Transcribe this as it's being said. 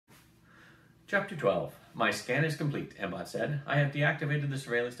Chapter 12. My scan is complete, Mbot said. I have deactivated the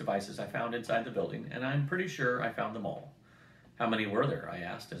surveillance devices I found inside the building, and I'm pretty sure I found them all. How many were there? I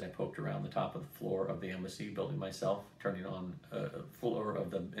asked as I poked around the top of the floor of the embassy building myself, turning on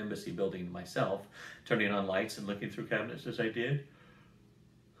lights and looking through cabinets as I did.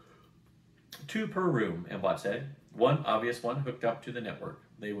 2 per room, Mbot said. One obvious one hooked up to the network.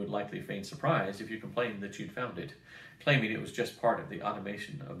 They would likely feign surprise if you complained that you'd found it, claiming it was just part of the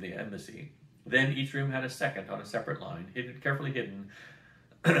automation of the embassy. Then each room had a second on a separate line, hidden carefully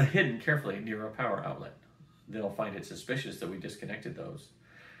near a power outlet. They'll find it suspicious that we disconnected those.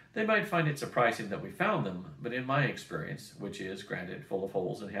 They might find it surprising that we found them, but in my experience, which is, granted, full of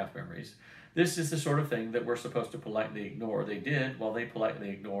holes and half-memories, this is the sort of thing that we're supposed to politely ignore they did, while they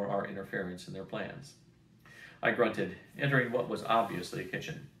politely ignore our interference in their plans. I grunted, entering what was obviously a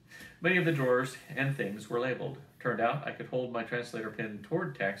kitchen. Many of the drawers and things were labeled. Turned out I could hold my translator pin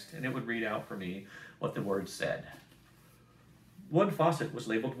toward text and it would read out for me what the words said. One faucet was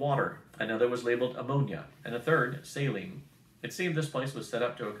labeled water, another was labeled ammonia, and a third saline. It seemed this place was set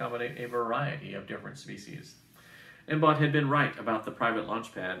up to accommodate a variety of different species. Mbot had been right about the private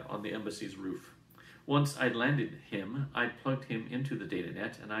launch pad on the embassy's roof. Once I'd landed him, I'd plugged him into the data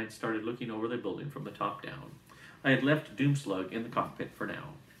net and I'd started looking over the building from the top down. I had left Doomslug in the cockpit for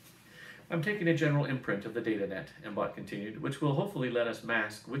now. I'm taking a general imprint of the data net, Mbot continued, which will hopefully let us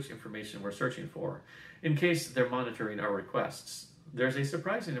mask which information we're searching for, in case they're monitoring our requests. There's a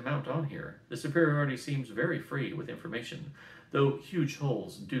surprising amount on here. The superiority seems very free with information, though huge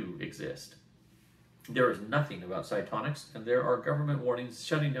holes do exist. There is nothing about cytonics, and there are government warnings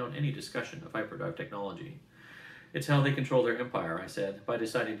shutting down any discussion of hyperdrive technology. It's how they control their empire, I said, by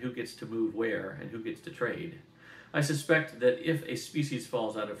deciding who gets to move where and who gets to trade. I suspect that if a species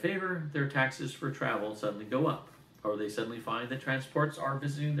falls out of favor, their taxes for travel suddenly go up, or they suddenly find that transports are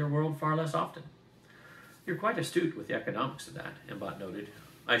visiting their world far less often. You're quite astute with the economics of that, Mbot noted.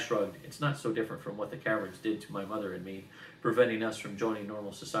 I shrugged. It's not so different from what the caverns did to my mother and me, preventing us from joining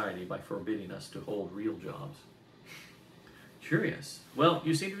normal society by forbidding us to hold real jobs. Curious. Well,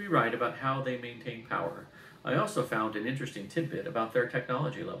 you seem to be right about how they maintain power. I also found an interesting tidbit about their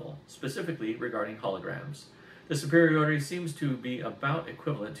technology level, specifically regarding holograms. The superiority seems to be about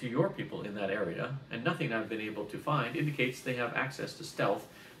equivalent to your people in that area, and nothing I've been able to find indicates they have access to stealth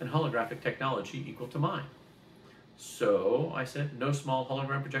and holographic technology equal to mine. So, I said, no small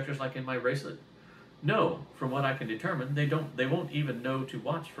hologram projectors like in my bracelet? No, from what I can determine, they won't even know to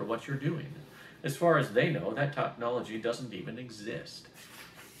watch for what you're doing. As far as they know, that technology doesn't even exist.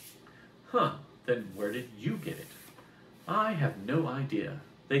 Huh, then where did you get it? I have no idea.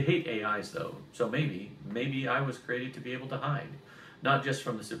 They hate AIs though, so maybe I was created to be able to hide, not just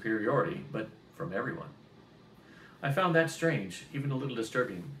from the superiority, but from everyone. I found that strange, even a little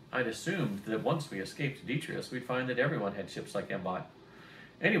disturbing. I'd assumed that once we escaped Detrius, we'd find that everyone had ships like Mbot.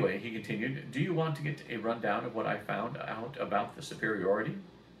 Anyway, he continued, do you want to get a rundown of what I found out about the superiority?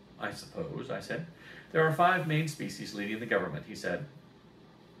 I suppose, I said. There are 5 main species leading the government, he said.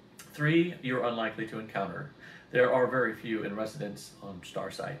 3 you're unlikely to encounter. There are very few in residence on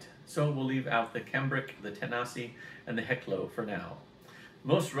Starsight, so we'll leave out the Cambric, the Tenasi, and the Heklo for now.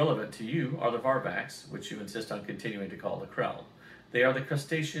 Most relevant to you are the Varvax, which you insist on continuing to call the Krell. They are the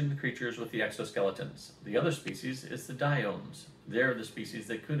crustacean creatures with the exoskeletons. The other species is the Diones. They're the species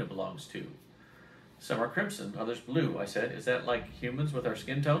that Kuna belongs to. Some are crimson, others blue, I said. Is that like humans with our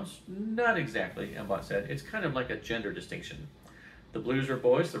skin tones? Not exactly, Mbot said. It's kind of like a gender distinction. The blues are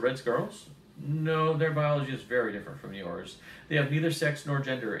boys, the reds girls? No, their biology is very different from yours. They have neither sex nor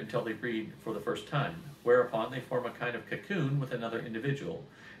gender until they breed for the first time, whereupon they form a kind of cocoon with another individual.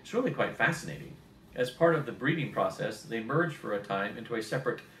 It's really quite fascinating. As part of the breeding process, they merge for a time into a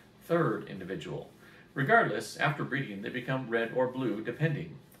separate third individual. Regardless, after breeding, they become red or blue,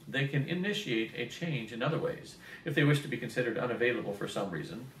 depending. They can initiate a change in other ways, if they wish to be considered unavailable for some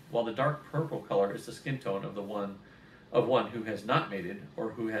reason, while the dark purple color is the skin tone of one who has not mated or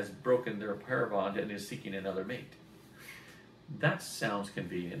who has broken their pair bond and is seeking another mate. That sounds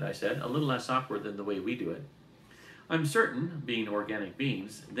convenient, I said, a little less awkward than the way we do it. I'm certain, being organic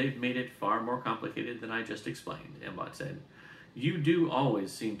beings, they've made it far more complicated than I just explained, Mbot said. You do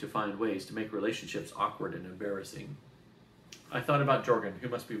always seem to find ways to make relationships awkward and embarrassing. I thought about Jorgen, who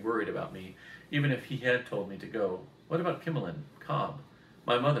must be worried about me, even if he had told me to go. What about Kimmelin, Cobb,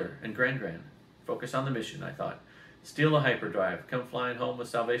 my mother, and Gran? Focus on the mission, I thought. Steal a hyperdrive, come flying home with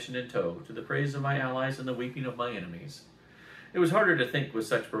salvation in tow, to the praise of my allies and the weeping of my enemies. It was harder to think with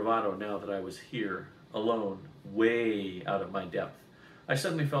such bravado now that I was here, alone, way out of my depth. I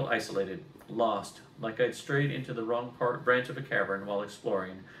suddenly felt isolated, lost, like I'd strayed into the wrong branch of a cavern while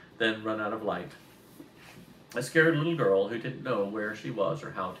exploring, then run out of light. A scared little girl who didn't know where she was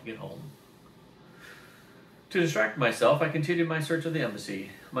or how to get home. To distract myself, I continued my search of the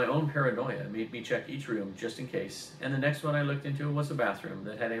embassy. My own paranoia made me check each room just in case, and the next one I looked into was a bathroom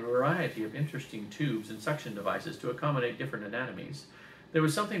that had a variety of interesting tubes and suction devices to accommodate different anatomies. There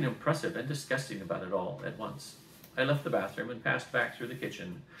was something impressive and disgusting about it all at once. I left the bathroom and passed back through the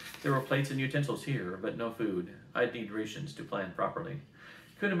kitchen. There were plates and utensils here, but no food. I'd need rations to plan properly.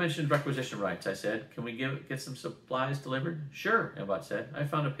 Kuna mentioned requisition rights, I said. Can we get some supplies delivered? Sure, Embot said. I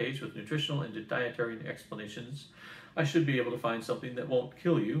found a page with nutritional and dietary explanations. I should be able to find something that won't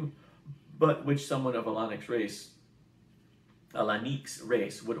kill you, but which someone of Alanik's race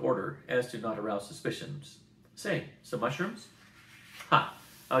would order, as to not arouse suspicions. Say, some mushrooms? Ha!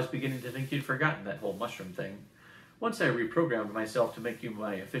 I was beginning to think you'd forgotten that whole mushroom thing. Once I reprogrammed myself to make you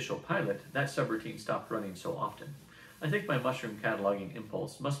my official pilot, that subroutine stopped running so often. I think my mushroom cataloging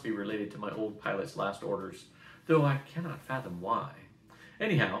impulse must be related to my old pilot's last orders, though I cannot fathom why.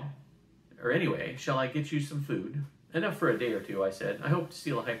 Anyway, shall I get you some food? Enough for a day or two, I said. I hope to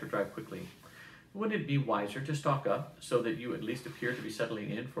steal a hyperdrive quickly. Wouldn't it be wiser to stock up so that you at least appear to be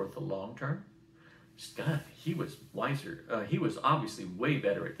settling in for the long term? God, he was wiser. He was obviously way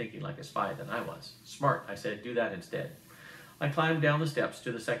better at thinking like a spy than I was. Smart, I said. Do that instead. I climbed down the steps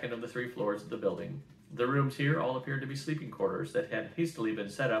to the second of the 3 floors of the building. The rooms here all appeared to be sleeping quarters that had hastily been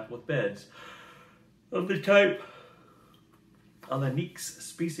set up with beds of the type Alanik's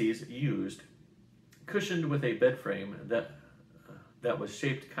species used, cushioned with a bed frame that was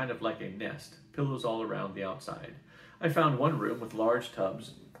shaped kind of like a nest, pillows all around the outside. I found one room with large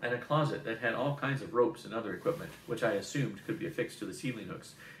tubs and a closet that had all kinds of ropes and other equipment, which I assumed could be affixed to the ceiling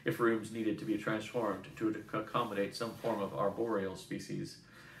hooks if rooms needed to be transformed to accommodate some form of arboreal species.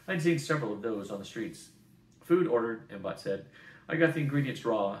 I'd seen several of those on the streets. Food ordered, Embot said. I got the ingredients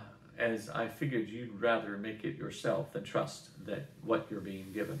raw, as I figured you'd rather make it yourself than trust that what you're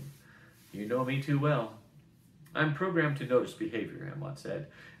being given. You know me too well. I'm programmed to notice behavior, Embot said.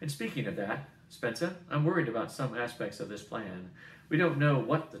 And speaking of that, Spencer, I'm worried about some aspects of this plan. We don't know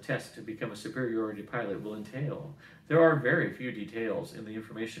what the test to become a superiority pilot will entail. There are very few details in the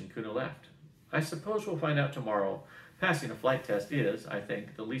information Kuna left. I suppose we'll find out tomorrow. Passing a flight test is, I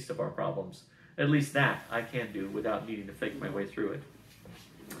think, the least of our problems. At least that I can do without needing to fake my way through it.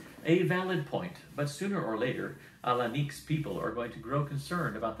 A valid point, but sooner or later, Alanik's people are going to grow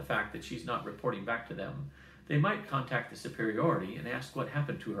concerned about the fact that she's not reporting back to them. They might contact the superiority and ask what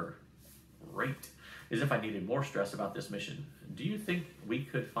happened to her. Great. As if I needed more stress about this mission. Do you think we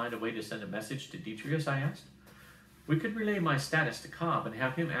could find a way to send a message to Detrius, I asked. We could relay my status to Cobb and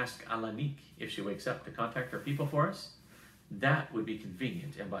have him ask Alanik if she wakes up to contact her people for us. That would be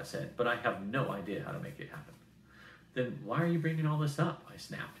convenient, Embot said, but I have no idea how to make it happen. Then why are you bringing all this up? I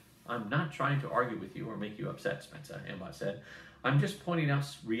snapped. I'm not trying to argue with you or make you upset, Spencer, Embot said. I'm just pointing out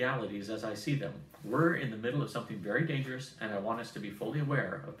realities as I see them. We're in the middle of something very dangerous, and I want us to be fully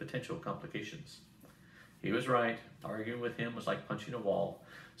aware of potential complications. He was right. Arguing with him was like punching a wall,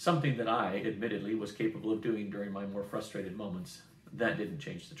 something that I, admittedly, was capable of doing during my more frustrated moments. That didn't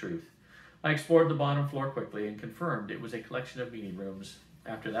change the truth. I explored the bottom floor quickly and confirmed it was a collection of meeting rooms.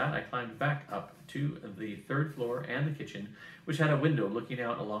 After that, I climbed back up to the 3rd floor and the kitchen, which had a window looking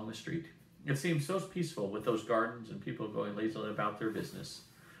out along the street. It seemed so peaceful with those gardens and people going lazily about their business.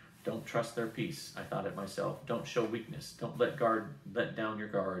 Don't trust their peace, I thought it myself. Don't show weakness. Don't let down your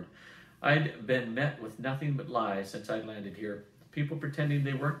guard. I'd been met with nothing but lies since I'd landed here. People pretending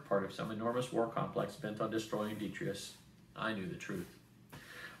they weren't part of some enormous war complex bent on destroying Detrius. I knew the truth.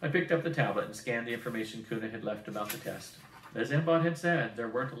 I picked up the tablet and scanned the information Kuna had left about the test. As Embot had said, there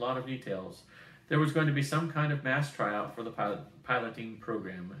weren't a lot of details. There was going to be some kind of mass tryout for the piloting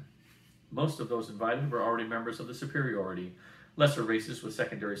program. Most of those invited were already members of the superiority, lesser races with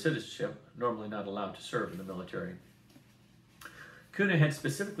secondary citizenship, normally not allowed to serve in the military. Kuna had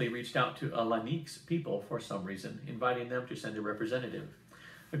specifically reached out to Alanik's people for some reason, inviting them to send a representative.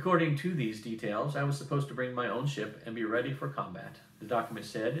 According to these details, I was supposed to bring my own ship and be ready for combat. The document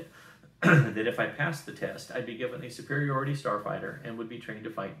said that if I passed the test, I'd be given a superiority starfighter and would be trained to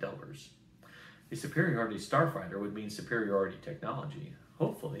fight Delvers. A superiority starfighter would mean superiority technology,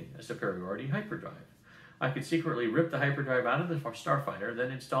 hopefully a superiority hyperdrive. I could secretly rip the hyperdrive out of the starfighter,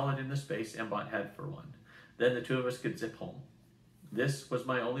 then install it in the space Embot had for one. Then the two of us could zip home. This was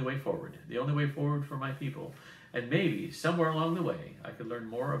my only way forward, the only way forward for my people, and maybe, somewhere along the way, I could learn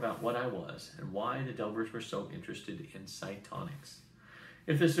more about what I was and why the Delvers were so interested in cytonics.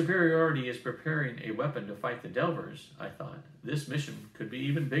 If the superiority is preparing a weapon to fight the Delvers, I thought, this mission could be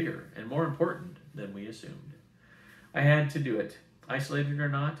even bigger and more important than we assumed. I had to do it. Isolated or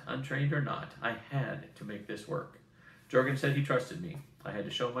not, untrained or not, I had to make this work. Jorgen said he trusted me. I had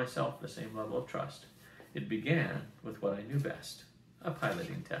to show myself the same level of trust. It began with what I knew best, a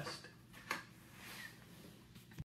piloting test.